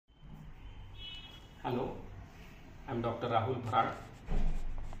Hello, I'm Dr. Rahul Bharad.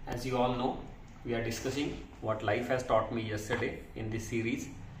 As you all know, we are discussing what life has taught me yesterday in this series.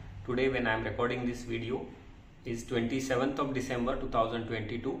 Today when I am recording this video is 27th of December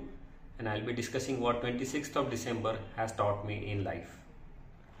 2022 and I'll be discussing what 26th of December has taught me in life.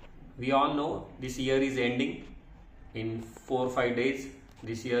 We all know this year is ending. In 4 or 5 days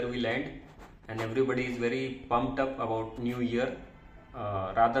this year will end and everybody is very pumped up about New Year.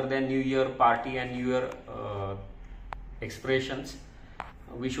 Rather than New Year party and New Year expressions,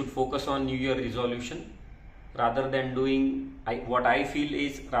 we should focus on New Year resolution. Rather than doing, what I feel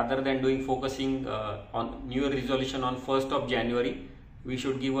is, rather than doing focusing on New Year resolution on 1st of January, we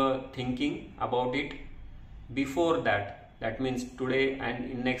should give a thinking about it before that. That means today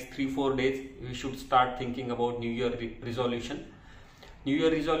and in next 3-4 days, we should start thinking about New Year resolution. New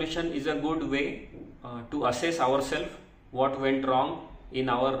Year resolution is a good way to assess ourselves, what went wrong in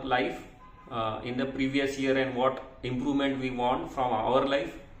our life in the previous year and what improvement we want from our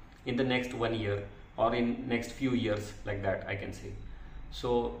life in the next 1 year or in next few years, like that I can say.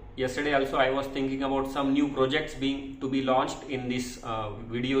 So yesterday also I was thinking about some new projects to be launched in this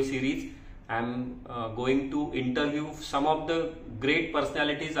video series. I am going to interview some of the great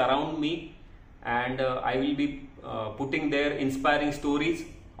personalities around me and I will be putting their inspiring stories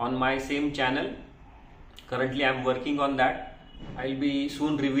on my same channel. Currently I am working on that. I will be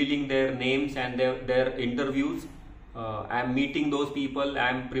soon revealing their names and their interviews. I am meeting those people. I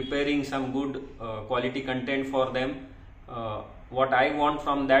am preparing some good quality content for them. What I want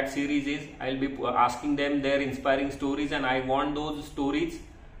from that series is I will be asking them their inspiring stories, and I want those stories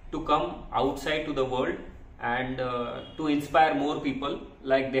to come outside to the world and to inspire more people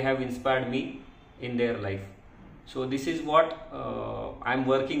like they have inspired me in their life. So this is what I am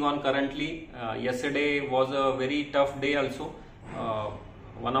working on currently. Yesterday was a very tough day also.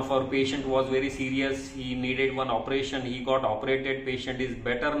 One of our patient was very serious. He needed one operation. He got operated. Patient is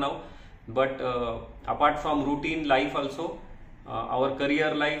better now. But apart from routine life also, our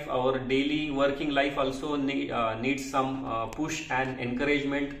career life, our daily working life also needs some push and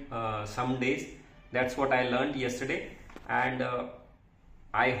encouragement some days. That's what I learned yesterday. And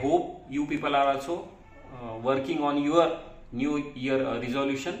I hope you people are also working on your New Year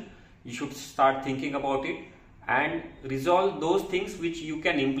resolution. You should start thinking about it and resolve those things which you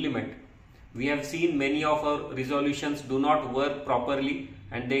can implement. We have seen many of our resolutions do not work properly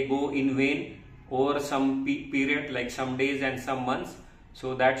and they go in vain over some period, like some days and some months.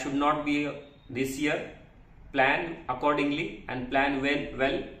 So that should not be this year. Plan accordingly and plan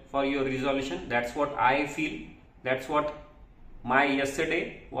well for your resolution. That's what I feel. That's what my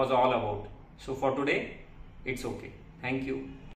yesterday was all about. So for today, it's okay. Thank you.